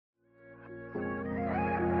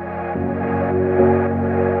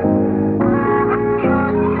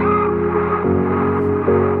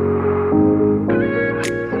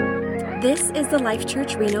the Life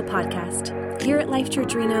Church Reno podcast. Here at Life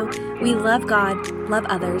Church Reno, we love God, love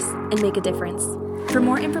others, and make a difference. For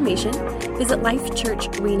more information, visit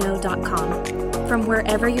lifechurchreno.com. From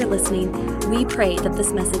wherever you're listening, we pray that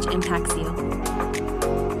this message impacts you.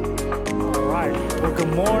 All right. Well,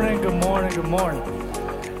 good morning.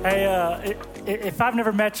 Hey, if I've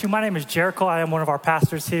never met you, my name is Jericho. I am one of our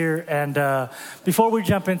pastors here. And before we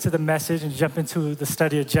jump into the message and jump into the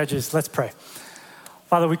study of Judges, let's pray.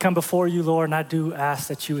 Father, we come before you, Lord, and I do ask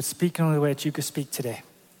that you would speak in the only way that you could speak today,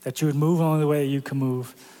 that you would move in the only way that you can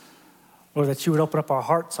move, Lord, that you would open up our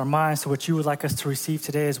hearts, our minds to what you would like us to receive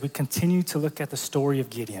today as we continue to look at the story of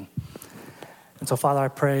Gideon. And so, Father, I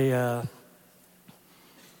pray that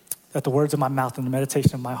the words of my mouth and the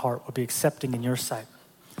meditation of my heart will be accepting in your sight.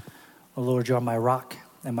 Oh, Lord, you are my rock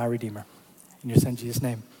and my redeemer. In your son, Jesus'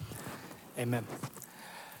 name, amen.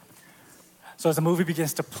 So as the movie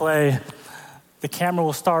begins to play, the camera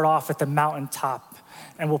will start off at the mountaintop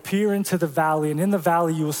and will peer into the valley. And in the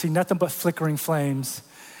valley, you will see nothing but flickering flames.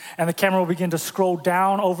 And the camera will begin to scroll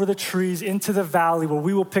down over the trees into the valley where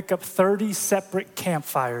we will pick up 30 separate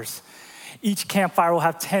campfires. Each campfire will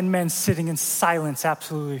have 10 men sitting in silence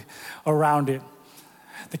absolutely around it.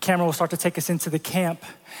 The camera will start to take us into the camp,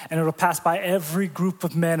 and it'll pass by every group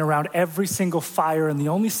of men around every single fire. And the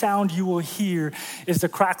only sound you will hear is the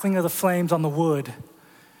crackling of the flames on the wood.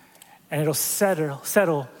 And it'll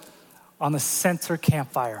settle on the center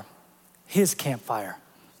campfire, his campfire.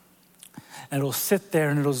 And it'll sit there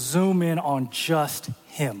and it'll zoom in on just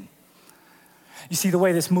him. You see, the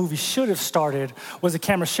way this movie should have started was the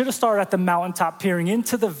camera should have started at the mountaintop peering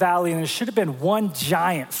into the valley, and it should have been one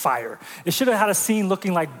giant fire. It should have had a scene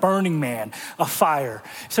looking like Burning Man, a fire.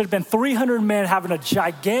 It should have been 300 men having a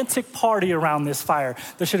gigantic party around this fire.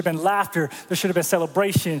 There should have been laughter. There should have been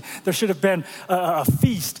celebration. There should have been a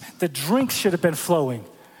feast. The drinks should have been flowing.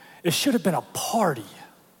 It should have been a party,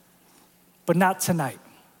 but not tonight.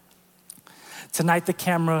 Tonight, the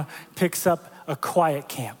camera picks up a quiet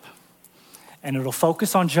camp. And it'll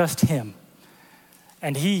focus on just him.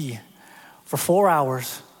 And he, for 4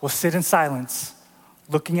 hours, will sit in silence,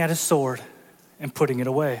 looking at his sword and putting it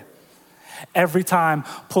away. Every time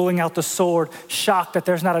pulling out the sword, shocked that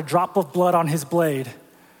there's not a drop of blood on his blade,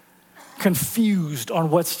 confused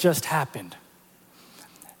on what's just happened.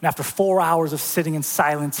 And after 4 hours of sitting in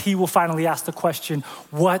silence, he will finally ask the question,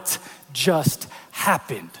 what just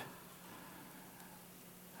happened?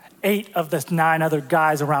 8 of the 9 other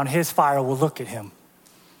guys around his fire will look at him.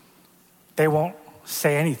 They won't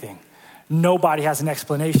say anything. Nobody has an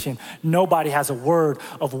explanation. Nobody has a word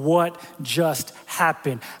of what just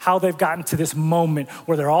happened, how they've gotten to this moment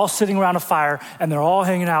where they're all sitting around a fire and they're all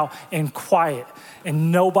hanging out in quiet,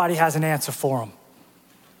 and nobody has an answer for them.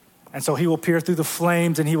 And so he will peer through the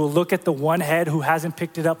flames and he will look at the one head who hasn't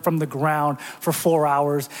picked it up from the ground for 4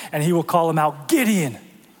 hours, and he will call him out, Gideon.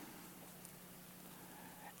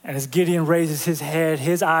 And as Gideon raises his head,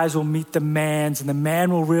 his eyes will meet the man's, and the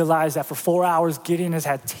man will realize that for 4 hours, Gideon has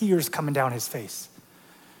had tears coming down his face.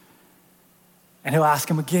 And he'll ask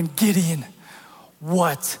him again, Gideon,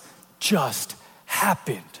 what just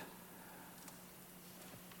happened?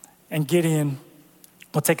 And Gideon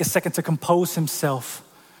will take a second to compose himself.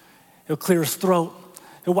 He'll clear his throat.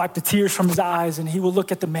 He'll wipe the tears from his eyes, and he will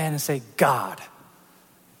look at the man and say, God.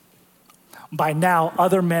 By now,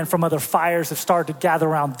 other men from other fires have started to gather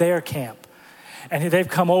around their camp. And they've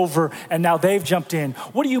come over, and now they've jumped in.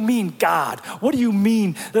 What do you mean, God? What do you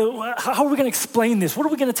mean? How are we going to explain this? What are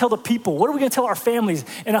we going to tell the people? What are we going to tell our families?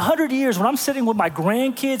 In 100 years, when I'm sitting with my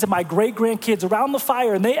grandkids and my great-grandkids around the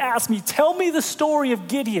fire, and they ask me, tell me the story of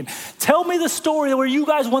Gideon. Tell me the story where you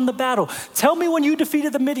guys won the battle. Tell me when you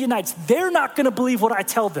defeated the Midianites. They're not going to believe what I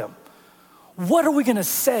tell them. What are we going to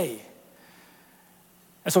say?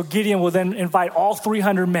 And so Gideon will then invite all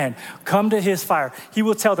 300 men, come to his fire. He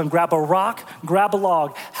will tell them, grab a rock, grab a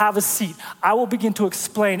log, have a seat. I will begin to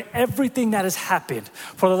explain everything that has happened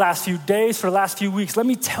for the last few days, for the last few weeks. Let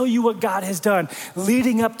me tell you what God has done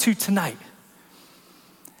leading up to tonight.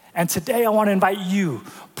 And today I want to invite you,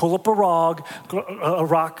 pull up a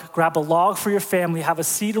rock, grab a log for your family, have a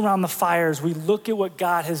seat around the fire as we look at what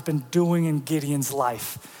God has been doing in Gideon's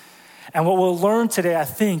life. And what we'll learn today, I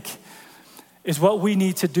think, is what we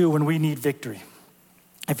need to do when we need victory.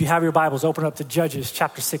 If you have your Bibles, open up to Judges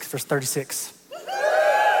chapter 6, verse 36.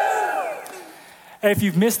 Hey, if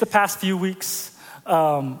you've missed the past few weeks,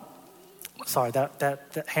 sorry,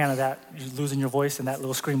 that Hannah, you're losing your voice, and that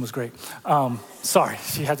little scream was great. Sorry,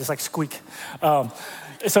 she had this like squeak. So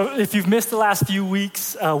if you've missed the last few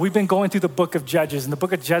weeks, we've been going through the book of Judges, and the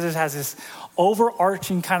book of Judges has this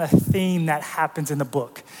overarching kind of theme that happens in the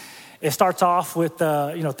book. It starts off with,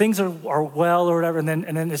 things are well or whatever, and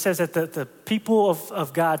then it says that the people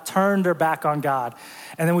of God turn their back on God.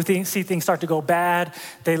 And then we see things start to go bad.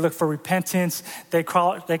 They look for repentance. They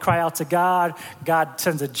cry out to God. God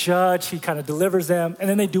sends a judge. He kind of delivers them, and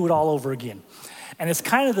then they do it all over again. And it's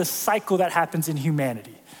kind of the cycle that happens in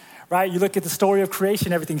humanity, right? You look at the story of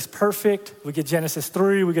creation, everything's perfect. We get Genesis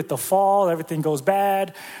 3, we get the fall, everything goes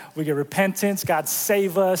bad. We get repentance, God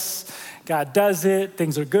save us, God does it,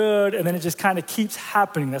 things are good, and then it just kind of keeps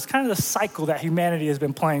happening. That's kind of the cycle that humanity has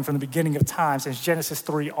been playing from the beginning of time since Genesis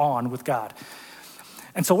 3 on with God.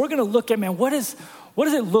 And so we're gonna look at, what does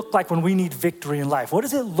it look like when we need victory in life? What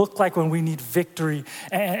does it look like when we need victory?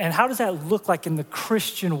 And how does that look like in the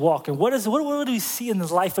Christian walk? And what do we see in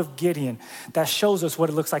the life of Gideon that shows us what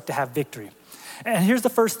it looks like to have victory? And here's the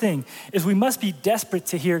first thing, is we must be desperate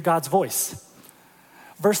to hear God's voice.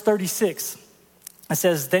 Verse 36, it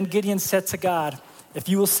says, "Then Gideon said to God, 'If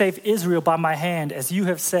you will save Israel by my hand, as you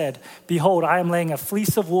have said, behold, I am laying a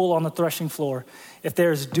fleece of wool on the threshing floor. If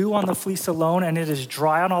there is dew on the fleece alone and it is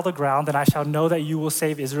dry on all the ground, then I shall know that you will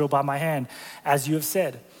save Israel by my hand, as you have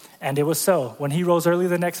said.' And it was so. When he rose early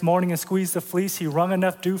the next morning and squeezed the fleece, he wrung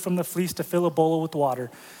enough dew from the fleece to fill a bowl with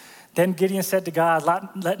water. Then Gideon said to God,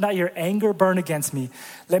 'Let not your anger burn against me.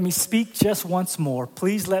 Let me speak just once more.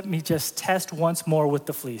 Please let me just test once more with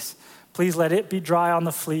the fleece. Please let it be dry on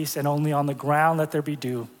the fleece, and only on the ground let there be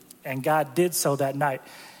dew.' And God did so that night.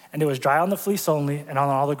 And it was dry on the fleece only, and on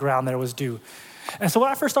all the ground there was dew." And so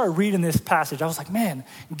when I first started reading this passage, I was like, man,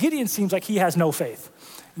 Gideon seems like he has no faith.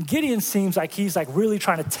 Gideon seems like he's like really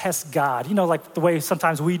trying to test God. You know, like the way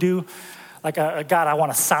sometimes we do. Like, God, I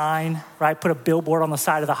want a sign, right? Put a billboard on the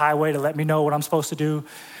side of the highway to let me know what I'm supposed to do.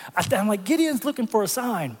 I'm like, Gideon's looking for a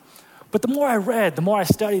sign. But the more I read, the more I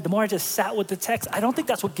studied, the more I just sat with the text, I don't think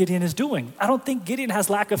that's what Gideon is doing. I don't think Gideon has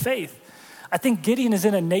lack of faith. I think Gideon is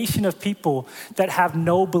in a nation of people that have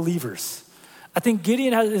no believers. I think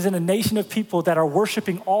Gideon is in a nation of people that are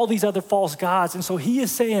worshiping all these other false gods. And so he is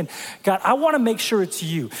saying, God, I want to make sure it's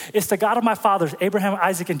you. It's the God of my fathers, Abraham,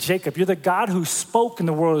 Isaac, and Jacob. You're the God who spoke and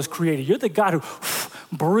the world was created. You're the God who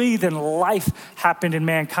breathed and life happened in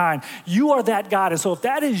mankind. You are that God. And so if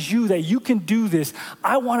that is you, that you can do this,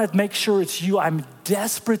 I want to make sure it's you. I'm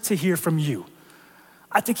desperate to hear from you.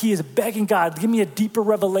 I think he is begging God, give me a deeper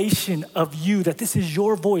revelation of you, that this is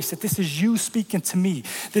your voice, that this is you speaking to me.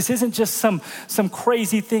 This isn't just some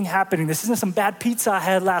crazy thing happening. This isn't some bad pizza I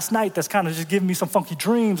had last night that's kind of just giving me some funky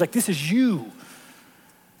dreams. Like, this is you.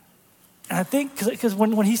 And I think, because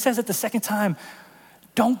when he says it the second time,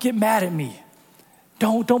 don't get mad at me.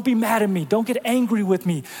 Don't be mad at me. Don't get angry with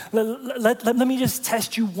me. Let me just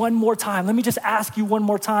test you one more time. Let me just ask you one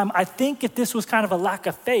more time. I think if this was kind of a lack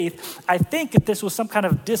of faith, I think if this was some kind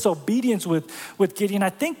of disobedience with Gideon, I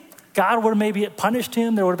think God would have maybe punished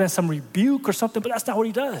him. There would have been some rebuke or something, but that's not what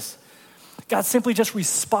he does. God simply just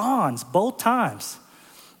responds both times.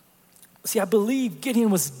 See, I believe Gideon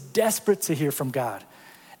was desperate to hear from God,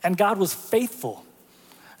 and God was faithful.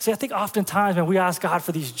 See, I think oftentimes when we ask God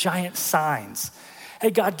for these giant signs, hey,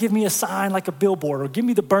 God, give me a sign like a billboard, or give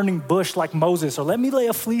me the burning bush like Moses, or let me lay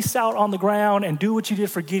a fleece out on the ground and do what you did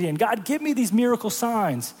for Gideon. God, give me these miracle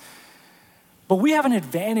signs. But we have an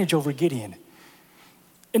advantage over Gideon.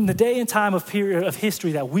 In the day and time of period of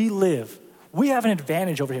history that we live, we have an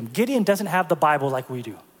advantage over him. Gideon doesn't have the Bible like we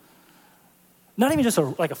do. Not even just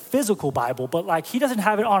like a physical Bible, but like he doesn't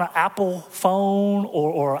have it on an Apple phone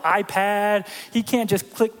or iPad. He can't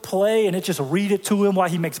just click play and it just read it to him while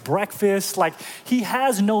he makes breakfast. Like, he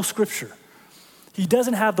has no scripture. He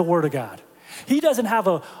doesn't have the word of God. He doesn't have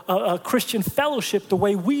a Christian fellowship the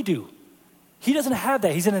way we do. He doesn't have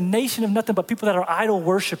that. He's in a nation of nothing but people that are idol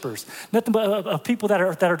worshipers, nothing but people that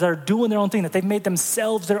are doing their own thing, that they've made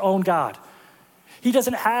themselves their own God. He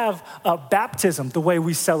doesn't have baptism the way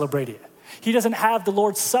we celebrate it. He doesn't have the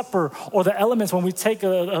Lord's Supper or the elements when we take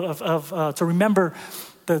to remember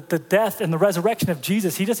the death and the resurrection of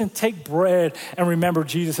Jesus. He doesn't take bread and remember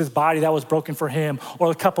Jesus' body that was broken for him, or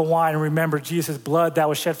a cup of wine and remember Jesus' blood that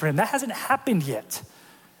was shed for him. That hasn't happened yet.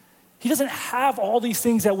 He doesn't have all these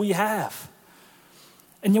things that we have.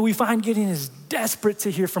 And yet we find Gideon is desperate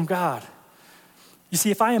to hear from God. You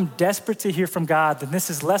see, if I am desperate to hear from God, then this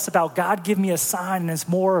is less about God, give me a sign, and it's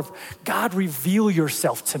more of God, reveal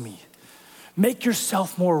yourself to me. Make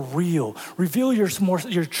yourself more real. Reveal your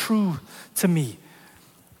truth to me.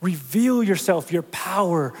 Reveal yourself, your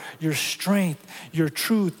power, your strength, your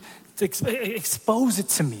truth. Expose it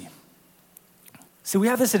to me. See, we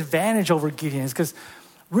have this advantage over Gideon because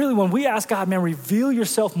really when we ask God, man, reveal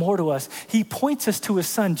yourself more to us, he points us to his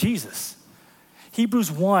son, Jesus.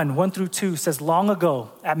 Hebrews 1:1-2 says, long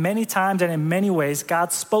ago, at many times and in many ways,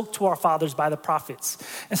 God spoke to our fathers by the prophets.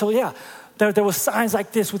 And so, there was signs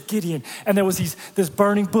like this with Gideon, and there was this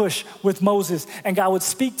burning bush with Moses, and God would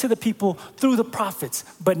speak to the people through the prophets.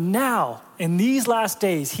 But now, in these last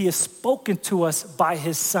days, he has spoken to us by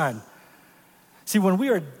his Son. See, when we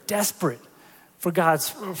are desperate for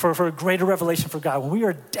for a greater revelation for God, when we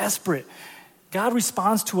are desperate, God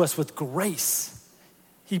responds to us with grace.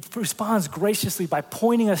 He responds graciously by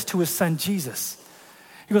pointing us to his Son, Jesus.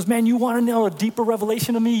 He goes, man, you want to know a deeper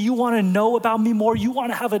revelation of me? You want to know about me more? You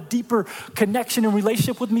want to have a deeper connection and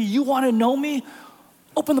relationship with me? You want to know me?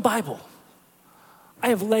 Open the Bible. I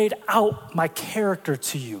have laid out my character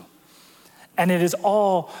to you. And it is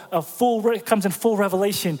all it comes in full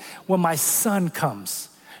revelation when my Son comes.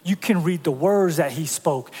 You can read the words that he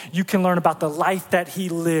spoke. You can learn about the life that he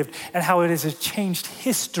lived and how it has changed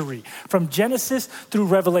history from Genesis through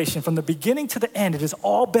Revelation. From the beginning to the end, it has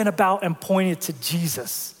all been about and pointed to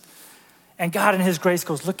Jesus. And God in his grace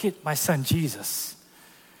goes, look at my Son, Jesus.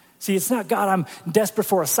 See, it's not, God, I'm desperate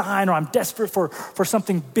for a sign or I'm desperate for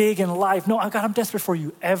something big in life. No, God, I'm desperate for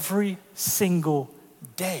you every single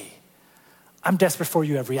day. I'm desperate for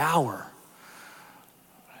you every hour.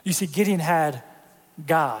 You see, Gideon had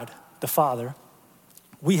God the Father.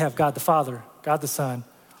 We have God the Father, God the Son,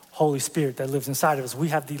 Holy Spirit that lives inside of us. We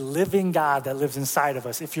have the living God that lives inside of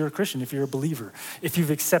us. If you're a Christian, if you're a believer, if you've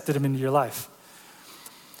accepted him into your life.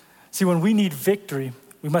 See, when we need victory,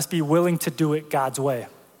 we must be willing to do it God's way.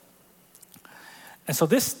 And so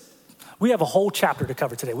we have a whole chapter to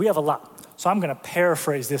cover today. We have a lot. So I'm going to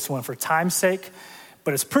paraphrase this one for time's sake,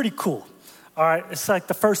 but it's pretty cool. All right, it's like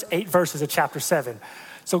the first 8 verses of chapter 7.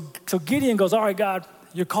 So Gideon goes, all right, God,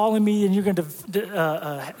 you're calling me and you're going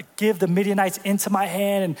to give the Midianites into my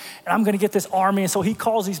hand and I'm going to get this army. And so he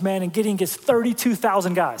calls these men and Gideon gets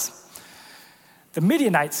 32,000 guys. The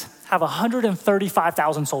Midianites have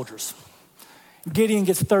 135,000 soldiers. Gideon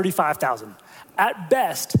gets 35,000. At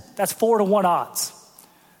best, that's 4-to-1 odds.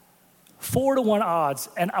 4-to-1 odds.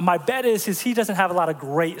 And my bet is he doesn't have a lot of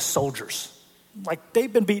great soldiers. Like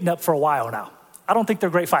they've been beaten up for a while now. I don't think they're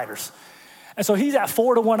great fighters. And so he's at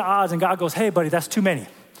 4-to-1 odds and God goes, hey buddy, that's too many.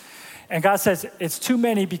 And God says, it's too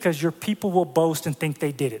many because your people will boast and think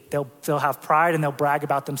they did it. They'll have pride and they'll brag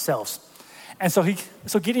about themselves. And so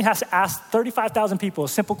Gideon has to ask 35,000 people a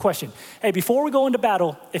simple question. Hey, before we go into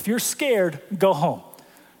battle, if you're scared, go home.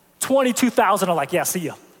 22,000 are like, yeah, see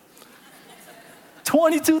ya.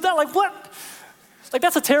 22,000, like what? Like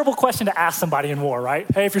that's a terrible question to ask somebody in war, right?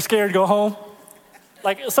 Hey, if you're scared, go home.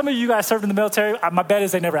 Like some of you guys served in the military, my bet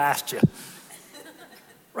is they never asked you.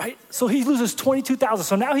 Right? So he loses 22,000.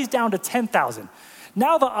 So now he's down to 10,000.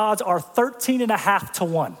 Now the odds are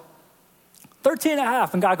 13.5-to-1.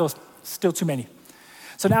 13.5, and God goes, still too many.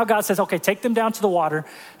 So now God says, okay, take them down to the water,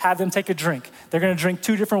 have them take a drink. They're going to drink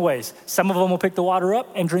 2 different ways. Some of them will pick the water up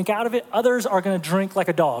and drink out of it. Others are going to drink like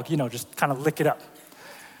a dog, just kind of lick it up.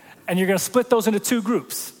 And you're going to split those into 2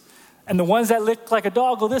 groups. And the ones that lick like a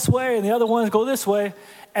dog go this way, and the other ones go this way.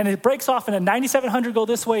 And it breaks off, and 9,700 go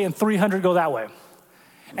this way, and 300 go that way.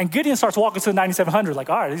 And Gideon starts walking to the 9,700, like,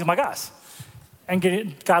 all right, these are my guys. And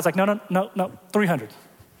God's like, no, 300.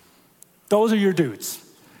 Those are your dudes.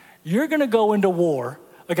 You're going to go into war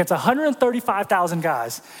against 135,000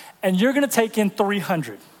 guys, and you're going to take in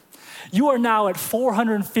 300. You are now at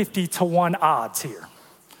 450-to-1 odds here.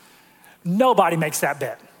 Nobody makes that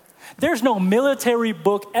bet. There's no military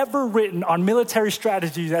book ever written on military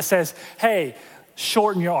strategy that says, hey,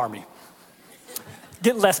 shorten your army.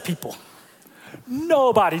 Get less people.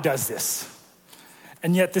 Nobody does this.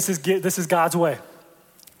 And yet this is God's way.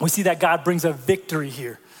 We see that God brings a victory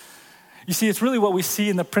here. You see, it's really what we see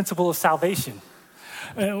in the principle of salvation.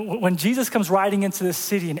 When Jesus comes riding into the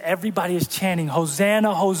city and everybody is chanting,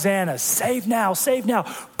 Hosanna, Hosanna, save now,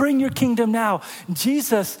 bring your kingdom now.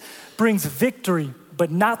 Jesus brings victory,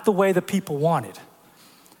 but not the way the people wanted.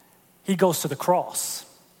 He goes to the cross.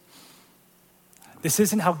 This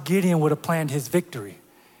isn't how Gideon would have planned his victory.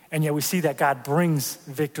 And yet we see that God brings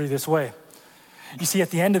victory this way. You see, at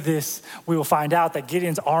the end of this, we will find out that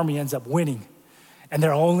Gideon's army ends up winning. And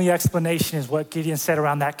their only explanation is what Gideon said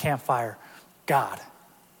around that campfire, God.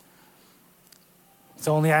 It's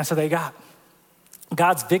the only answer they got.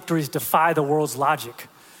 God's victories defy the world's logic.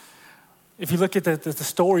 If you look at the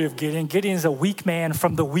story of Gideon, Gideon is a weak man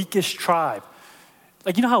from the weakest tribe.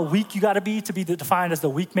 Like, you know how weak you got to be defined as the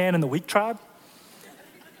weak man in the weak tribe?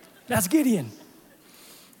 That's Gideon.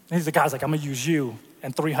 And he's the guy's like, I'm going to use you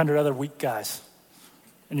and 300 other weak guys,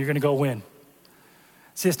 and you're going to go win.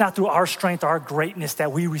 See, it's not through our strength, our greatness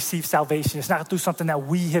that we receive salvation. It's not through something that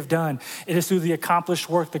we have done. It is through the accomplished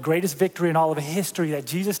work, the greatest victory in all of history that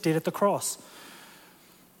Jesus did at the cross.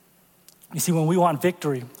 You see, when we want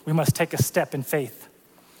victory, we must take a step in faith.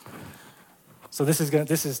 So this is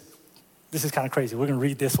kind of crazy. We're going to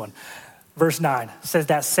read this one. Verse 9 says,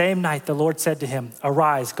 that same night the Lord said to him,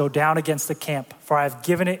 arise, go down against the camp, for I have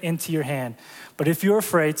given it into your hand. But if you're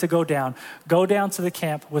afraid to go down to the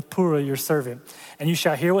camp with Purah your servant, and you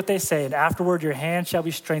shall hear what they say, and afterward your hand shall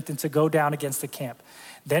be strengthened to go down against the camp.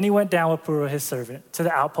 Then he went down with Purah his servant to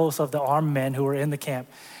the outposts of the armed men who were in the camp.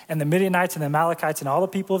 And the Midianites and the Amalekites and all the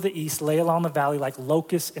people of the east lay along the valley like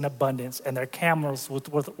locusts in abundance, and their camels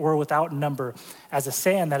were without number, as the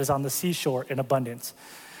sand that is on the seashore in abundance.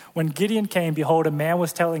 When Gideon came, behold, a man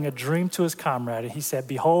was telling a dream to his comrade. And he said,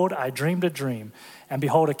 behold, I dreamed a dream. And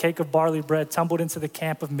behold, a cake of barley bread tumbled into the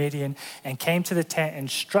camp of Midian and came to the tent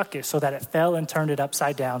and struck it so that it fell and turned it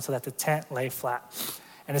upside down so that the tent lay flat.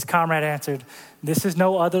 And his comrade answered, this is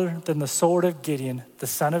no other than the sword of Gideon, the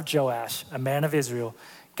son of Joash, a man of Israel.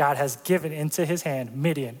 God has given into his hand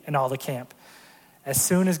Midian and all the camp. As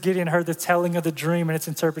soon as Gideon heard the telling of the dream and its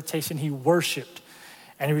interpretation, he worshiped.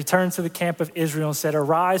 And he returned to the camp of Israel and said,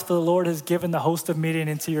 arise, for the Lord has given the host of Midian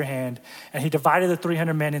into your hand. And he divided the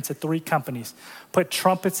 300 men into 3 companies, put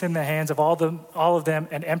trumpets in the hands of all of them,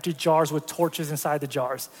 and emptied jars with torches inside the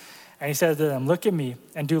jars. And he said to them, look at me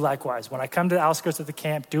and do likewise. When I come to the outskirts of the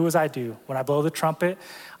camp, do as I do. When I blow the trumpet,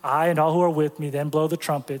 I and all who are with me then blow the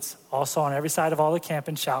trumpets, also on every side of all the camp,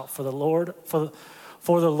 and shout for the Lord, for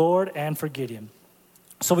the Lord and for Gideon.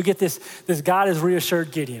 So we get this God has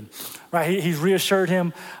reassured Gideon, right? He's reassured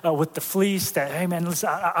him with the fleece that, hey man, listen,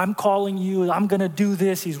 I'm calling you, I'm gonna do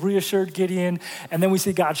this. He's reassured Gideon. And then we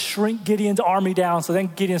see God shrink Gideon's army down. So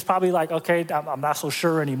then Gideon's probably like, okay, I'm not so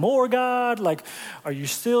sure anymore, God. Like, are you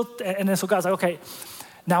still? And then so God's like, okay,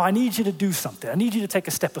 now I need you to do something. I need you to take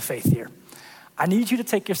a step of faith here. I need you to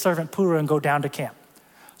take your servant Purah and go down to camp.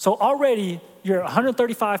 So already you're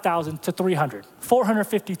 135,000 to 300,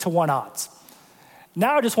 450 to 1 odds.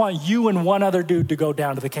 Now I just want you and one other dude to go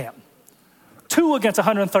down to the camp. 2 against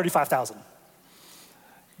 135,000.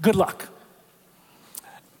 Good luck.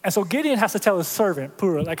 And so Gideon has to tell his servant,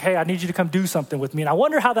 Purah, like, hey, I need you to come do something with me. And I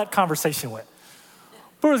wonder how that conversation went.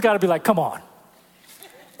 Purah's got to be like, come on.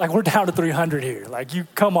 Like, we're down to 300 here. Like, you,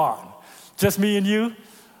 come on. Just me and you?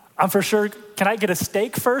 I'm for sure. Can I get a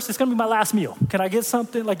steak first? It's going to be my last meal. Can I get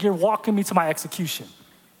something? Like, you're walking me to my execution.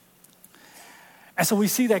 And so we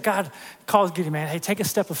see that God calls Gideon, man, hey, take a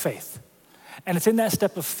step of faith. And it's in that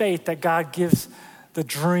step of faith that God gives the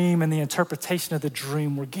dream and the interpretation of the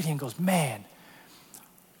dream where Gideon goes, man.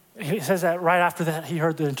 He says that right after that, he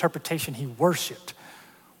heard the interpretation, he worshiped.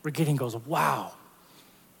 Where Gideon goes, wow,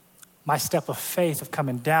 my step of faith of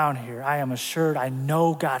coming down here, I am assured, I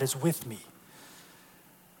know God is with me.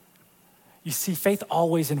 You see, faith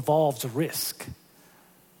always involves risk.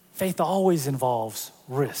 Faith always involves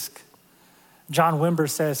risk. John Wimber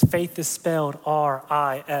says, faith is spelled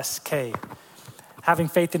R-I-S-K. Having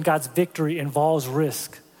faith in God's victory involves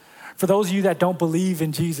risk. For those of you that don't believe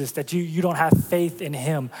in Jesus, that you don't have faith in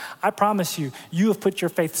him, I promise you, you have put your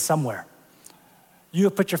faith somewhere. You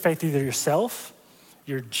have put your faith either yourself,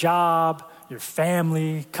 your job, your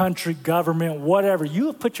family, country, government, whatever. You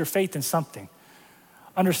have put your faith in something.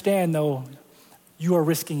 Understand, though, you are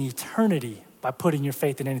risking eternity by putting your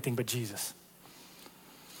faith in anything but Jesus.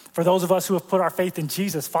 For those of us who have put our faith in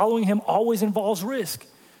Jesus, following him always involves risk.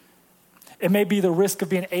 It may be the risk of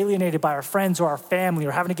being alienated by our friends or our family,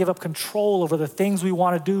 or having to give up control over the things we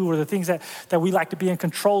want to do, or the things that we like to be in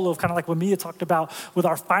control of, kind of like what Mia talked about with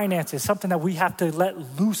our finances, something that we have to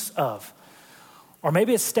let loose of. Or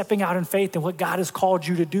maybe it's stepping out in faith in what God has called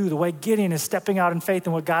you to do, the way Gideon is stepping out in faith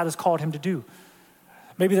in what God has called him to do.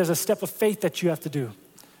 Maybe there's a step of faith that you have to do.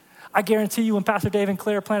 I guarantee you when Pastor Dave and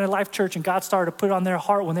Claire planted Life Church and God started to put it on their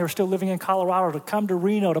heart when they were still living in Colorado to come to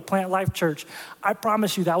Reno to plant Life Church, I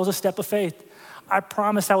promise you that was a step of faith. I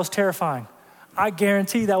promise that was terrifying. I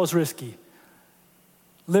guarantee that was risky.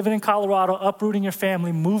 Living in Colorado, uprooting your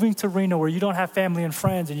family, moving to Reno where you don't have family and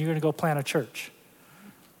friends, and you're going to go plant a church.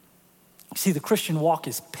 See, the Christian walk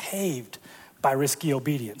is paved by risky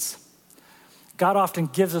obedience. God often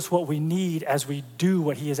gives us what we need as we do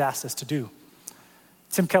what he has asked us to do.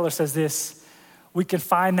 Tim Keller says this, we can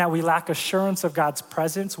find that we lack assurance of God's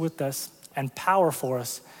presence with us and power for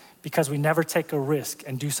us because we never take a risk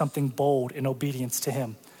and do something bold in obedience to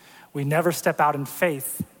him. We never step out in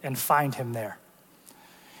faith and find him there.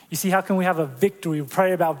 You see, how can we have a victory? We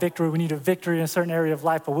pray about victory. We need a victory in a certain area of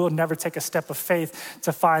life, but we'll never take a step of faith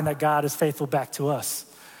to find that God is faithful back to us.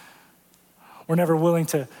 We're never willing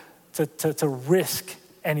to risk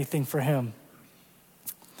anything for him.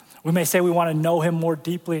 We may say we want to know him more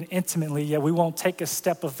deeply and intimately, yet we won't take a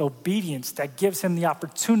step of obedience that gives him the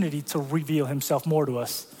opportunity to reveal himself more to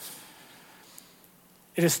us.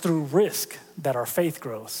 It is through risk that our faith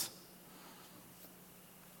grows.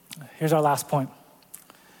 Here's our last point.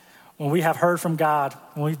 When we have heard from God,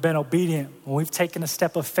 when we've been obedient, when we've taken a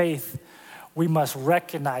step of faith, we must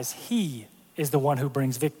recognize he is the one who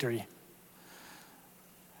brings victory.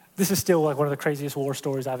 This is still like one of the craziest war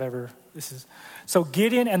stories So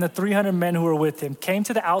Gideon and the 300 men who were with him came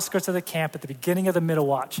to the outskirts of the camp at the beginning of the middle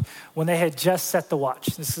watch when they had just set the watch.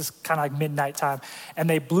 This is kind of like midnight time. And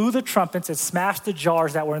they blew the trumpets and smashed the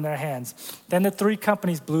jars that were in their hands. Then the three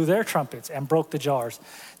companies blew their trumpets and broke the jars.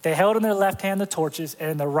 They held in their left hand the torches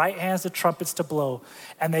and in their right hands the trumpets to blow.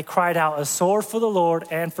 And they cried out, "A sword for the Lord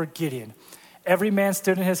and for Gideon." Every man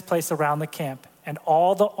stood in his place around the camp, and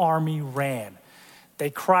all the army ran. They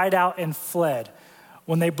cried out and fled.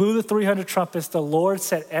 When they blew the 300 trumpets, the Lord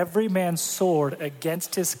set every man's sword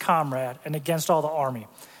against his comrade and against all the army.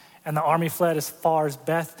 And the army fled as far as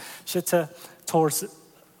Beth Shittah towards,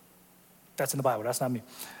 that's in the Bible, that's not me.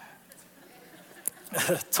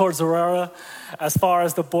 Towards Aurora, as far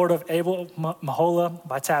as the border of Abel Maholah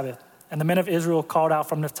by Tabith. And the men of Israel called out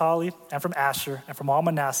from Naphtali and from Asher and from all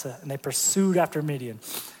Manasseh, and they pursued after Midian.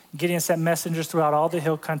 Gideon sent messengers throughout all the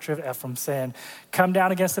hill country of Ephraim, saying, "Come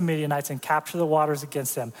down against the Midianites and capture the waters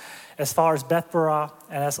against them, as far as Beth-barah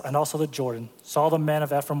and also the Jordan." So all the men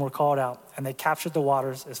of Ephraim were called out, and they captured the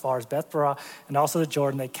waters as far as Beth-barah and also the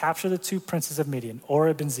Jordan. They captured the two princes of Midian,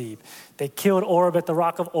 Oreb and Zeb. They killed Oreb at the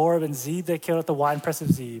rock of Oreb, and Zeb they killed at the winepress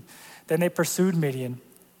of Zeb. Then they pursued Midian,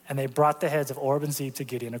 and they brought the heads of Oreb and Zeb to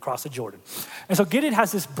Gideon across the Jordan. And so Gideon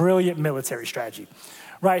has this brilliant military strategy.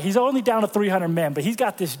 Right, he's only down to 300 men, but he's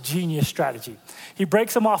got this genius strategy. He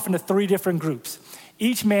breaks them off into 3 different groups.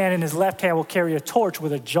 Each man in his left hand will carry a torch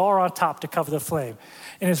with a jar on top to cover the flame.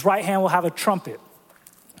 In his right hand will have a trumpet.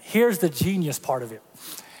 Here's the genius part of it.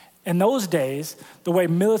 In those days, the way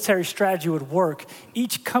military strategy would work,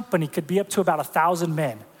 each company could be up to about 1,000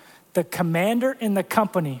 men. The commander in the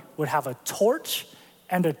company would have a torch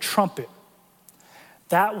and a trumpet.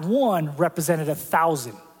 That one represented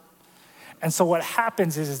 1,000. And so what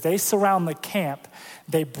happens is they surround the camp,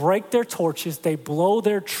 they break their torches, they blow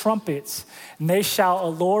their trumpets, and they shout,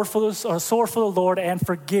 a sword for the Lord and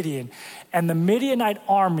for Gideon. And the Midianite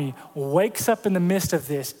army wakes up in the midst of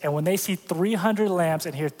this, and when they see 300 lamps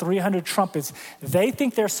and hear 300 trumpets, they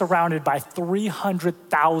think they're surrounded by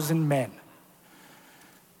 300,000 men.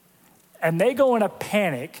 And they go in a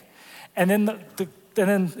panic, and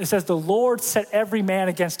then it says the Lord set every man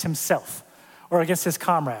against himself or against his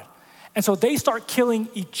comrade. And so they start killing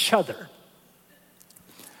each other.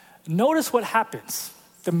 Notice what happens,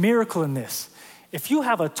 the miracle in this. If you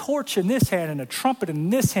have a torch in this hand and a trumpet in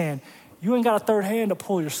this hand, you ain't got a third hand to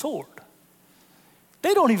pull your sword.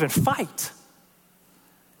 They don't even fight.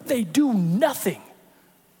 They do nothing.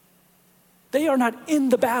 They are not in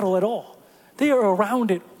the battle at all. They are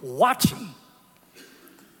around it watching.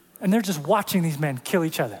 And they're just watching these men kill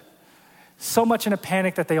each other. So much in a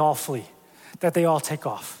panic that they all flee, that they all take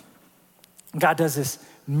off. God does this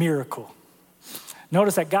miracle.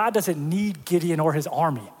 Notice that God doesn't need Gideon or his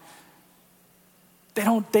army. They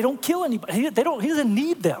don't kill anybody. He doesn't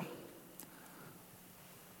need them.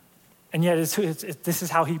 And yet this is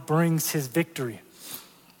how he brings his victory.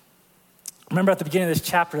 Remember at the beginning of this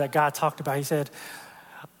chapter that God talked about, he said,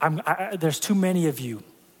 there's too many of you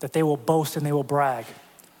that they will boast and they will brag.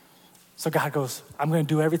 So God goes, I'm going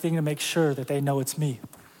to do everything to make sure that they know it's me.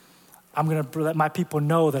 I'm going to let my people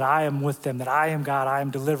know that I am with them, that I am God, I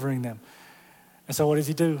am delivering them. And so what does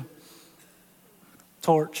he do?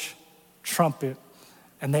 Torch, trumpet,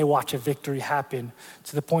 and they watch a victory happen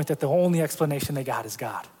to the point that the only explanation they got is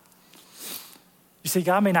God. You see,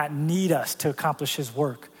 God may not need us to accomplish his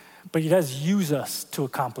work, but he does use us to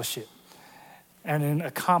accomplish it. And in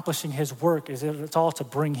accomplishing his work, it's all to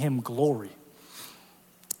bring him glory.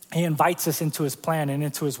 He invites us into his plan and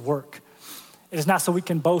into his work. It is not so we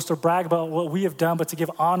can boast or brag about what we have done, but to give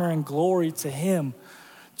honor and glory to him,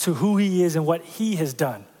 to who he is and what he has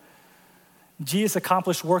done. Jesus'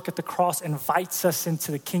 accomplished work at the cross invites us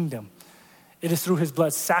into the kingdom. It is through his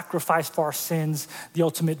blood sacrificed for our sins, the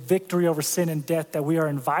ultimate victory over sin and death, that we are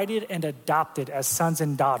invited and adopted as sons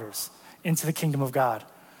and daughters into the kingdom of God.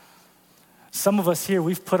 Some of us here,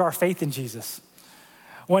 we've put our faith in Jesus.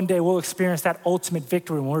 One day we'll experience that ultimate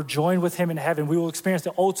victory. When we're joined with him in heaven, we will experience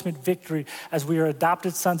the ultimate victory as we are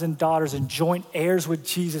adopted sons and daughters and joint heirs with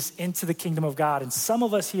Jesus into the kingdom of God. And some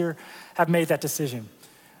of us here have made that decision.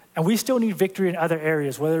 And we still need victory in other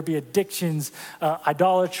areas, whether it be addictions,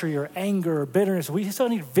 idolatry, or anger, or bitterness. We still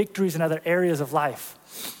need victories in other areas of life.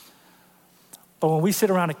 But when we sit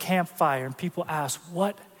around a campfire and people ask,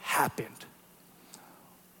 what happened?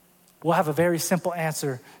 We'll have a very simple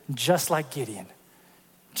answer, just like Gideon: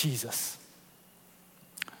 Jesus.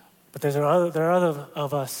 But there are other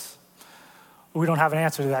of us, we don't have an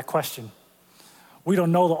answer to that question. We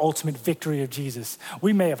don't know the ultimate victory of Jesus.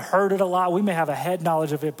 We may have heard it a lot. We may have a head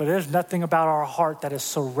knowledge of it, but there's nothing about our heart that is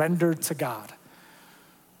surrendered to God.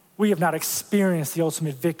 We have not experienced the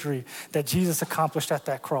ultimate victory that Jesus accomplished at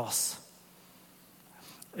that cross.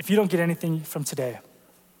 If you don't get anything from today,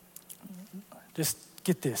 just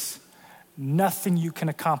get this. Nothing you can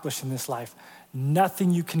accomplish in this life,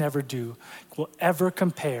 nothing you can ever do will ever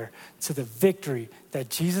compare to the victory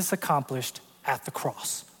that Jesus accomplished at the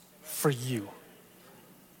cross for you.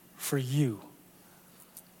 For you.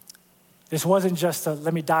 This wasn't just a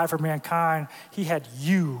let me die for mankind. He had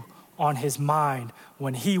you on his mind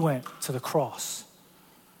when he went to the cross.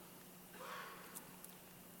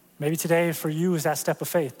 Maybe today for you is that step of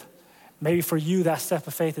faith. Maybe for you that step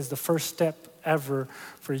of faith is the first step ever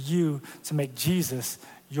for you to make Jesus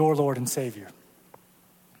your Lord and Savior.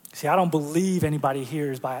 See, I don't believe anybody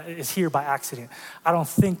here is here by accident. I don't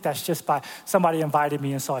think that's just by somebody invited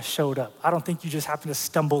me and so I showed up. I don't think you just happened to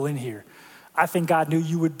stumble in here. I think God knew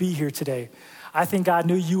you would be here today. I think God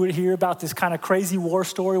knew you would hear about this kind of crazy war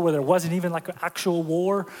story where there wasn't even like an actual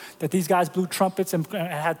war, that these guys blew trumpets and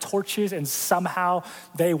had torches and somehow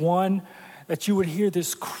they won, that you would hear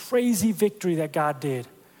this crazy victory that God did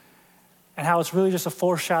and how it's really just a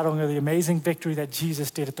foreshadowing of the amazing victory that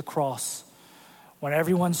Jesus did at the cross. When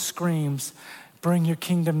everyone screams, bring your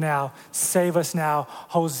kingdom now, save us now,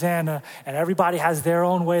 Hosanna, and everybody has their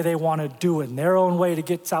own way they want to do it, and their own way to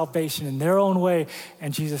get salvation, in their own way,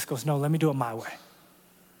 and Jesus goes, no, let me do it my way.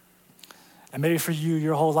 And maybe for you,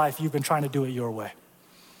 your whole life, you've been trying to do it your way.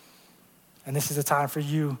 And this is the time for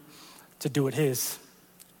you to do it his.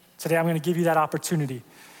 Today, I'm going to give you that opportunity.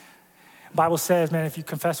 The Bible says, man, if you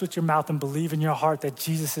confess with your mouth and believe in your heart that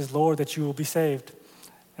Jesus is Lord, that you will be saved.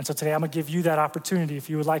 And so today I'm going to give you that opportunity if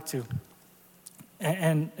you would like to.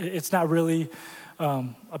 And it's not really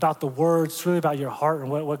about the words, it's really about your heart and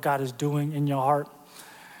what God is doing in your heart.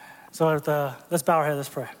 So let's bow our head, let's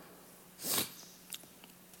pray.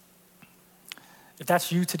 If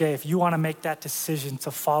that's you today, if you want to make that decision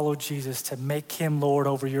to follow Jesus, to make him Lord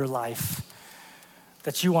over your life,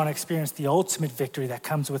 that you want to experience the ultimate victory that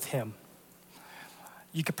comes with him,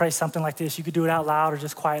 you could pray something like this. You could do it out loud or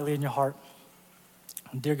just quietly in your heart.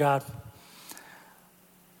 Dear God,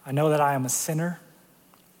 I know that I am a sinner.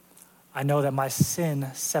 I know that my sin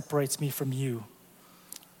separates me from you.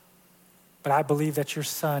 But I believe that your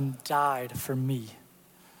son died for me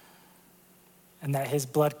and that his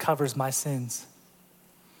blood covers my sins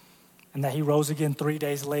and that he rose again 3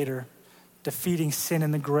 days later, defeating sin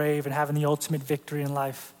in the grave and having the ultimate victory in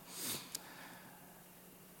life.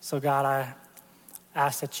 So God, I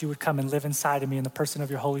ask that you would come and live inside of me in the person of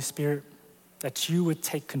your Holy Spirit, that you would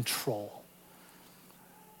take control,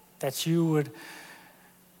 that you would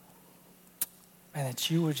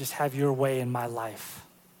just have your way in my life.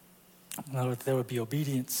 Lord, there would be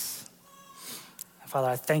obedience. Father,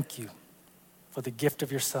 I thank you for the gift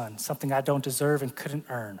of your son, something I don't deserve and couldn't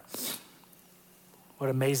earn.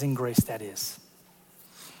 What amazing grace that is.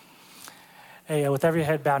 Hey, with every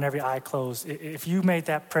head bowed and every eye closed, if you made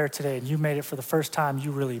that prayer today and you made it for the first time,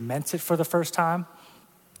 you really meant it for the first time,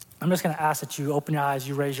 I'm just going to ask that you open your eyes,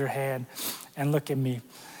 you raise your hand, and look at me.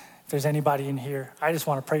 If there's anybody in here, I just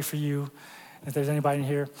want to pray for you. If there's anybody in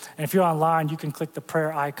here, and if you're online, you can click the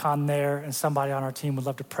prayer icon there, and somebody on our team would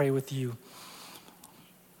love to pray with you.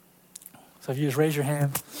 So if you just raise your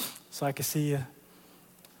hand so I can see you.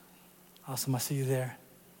 Awesome, I see you there.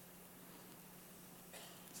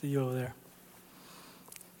 See you over there.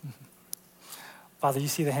 Father, you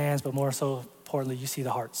see the hands, but more so importantly, you see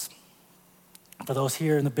the hearts. For those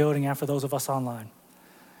here in the building and for those of us online.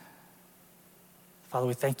 Father,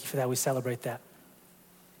 we thank you for that. We celebrate that.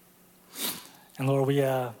 And Lord, we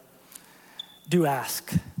do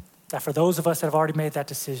ask that for those of us that have already made that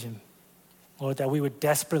decision, Lord, that we would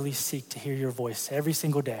desperately seek to hear your voice every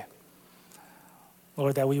single day.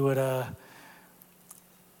 Lord, that we would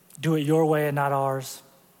do it your way and not ours,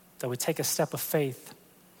 that we take a step of faith,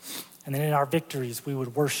 and then in our victories, we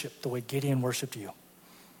would worship the way Gideon worshiped you.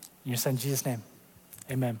 In your son, Jesus' name,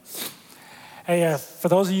 amen. Hey, for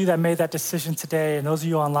those of you that made that decision today and those of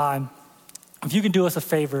you online, if you can do us a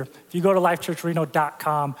favor, if you go to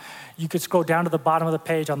lifechurchreno.com, you could scroll down to the bottom of the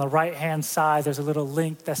page. On the right-hand side, there's a little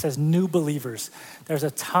link that says New Believers. There's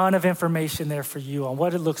a ton of information there for you on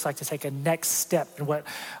what it looks like to take a next step and what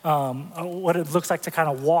it looks like to kind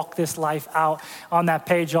of walk this life out. On that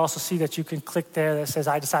page, you also see that you can click there that says,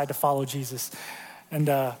 I decided to follow Jesus. And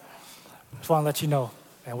I just want to let you know,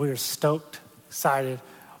 man, we are stoked, excited.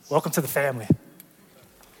 Welcome to the family.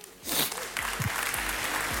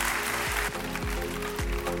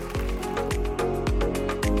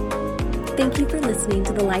 Thank you for listening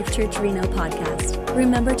to the Life Church Reno podcast.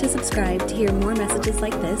 Remember to subscribe to hear more messages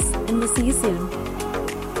like this, and we'll see you soon.